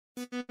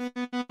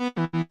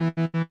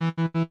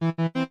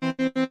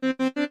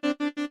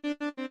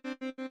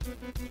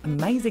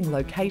Amazing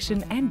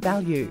location and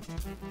value.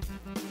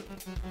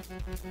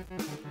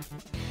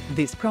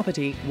 This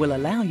property will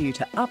allow you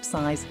to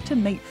upsize to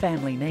meet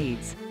family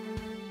needs,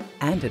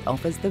 and it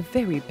offers the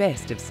very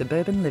best of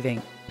suburban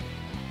living.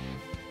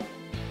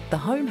 The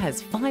home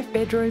has 5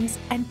 bedrooms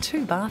and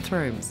 2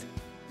 bathrooms,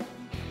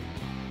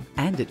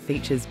 and it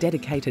features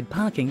dedicated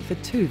parking for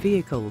 2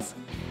 vehicles.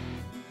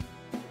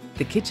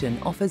 The kitchen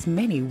offers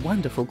many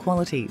wonderful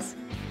qualities.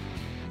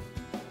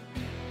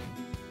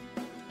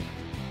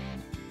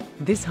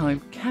 This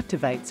home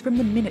captivates from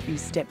the minute you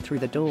step through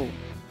the door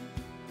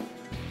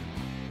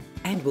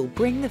and will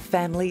bring the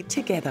family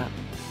together.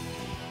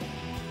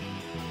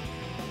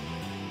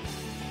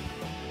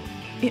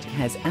 It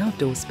has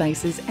outdoor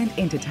spaces and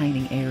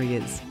entertaining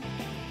areas,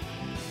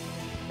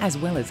 as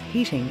well as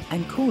heating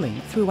and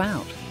cooling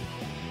throughout.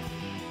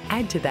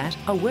 Add to that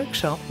a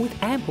workshop with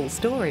ample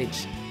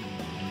storage.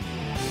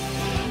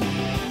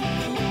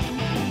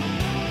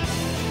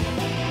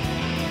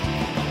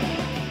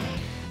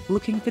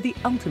 Looking for the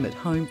ultimate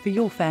home for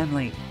your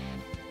family?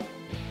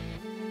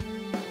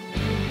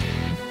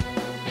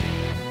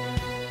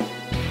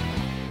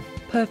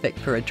 Perfect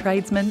for a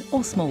tradesman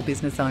or small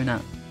business owner.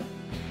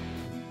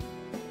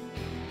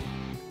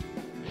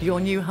 Your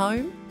new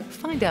home?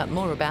 Find out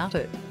more about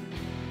it.